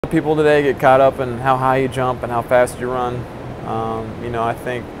People today get caught up in how high you jump and how fast you run. You know, I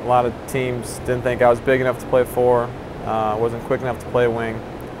think a lot of teams didn't think I was big enough to play 4, wasn't quick enough to play wing.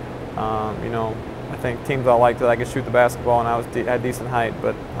 You know, I think teams all liked that I could shoot the basketball and I had decent height,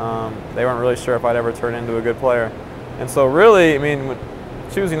 but they weren't really sure if I'd ever turn into a good player. And so really, I mean,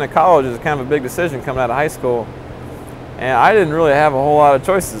 choosing a college is kind of a big decision coming out of high school. And I didn't really have a whole lot of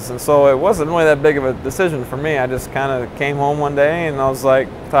choices, and so it wasn't really that big of a decision for me. I just kind of came home one day and I was like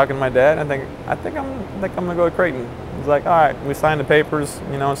talking to my dad, and I think I'm gonna go to Creighton. He's like, all right, we signed the papers,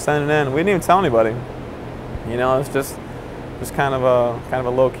 you know, sent it in. We didn't even tell anybody. You know, it's just kind of a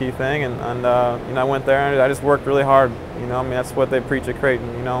low key thing, and you know, I went there and I just worked really hard. You know, I mean, that's what they preach at Creighton.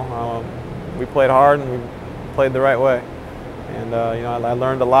 You know, we played hard and we played the right way, and you know, I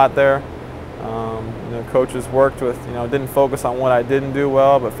learned a lot there. You know, coaches worked with, you know, didn't focus on what I didn't do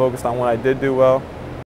well, but focused on what I did do well.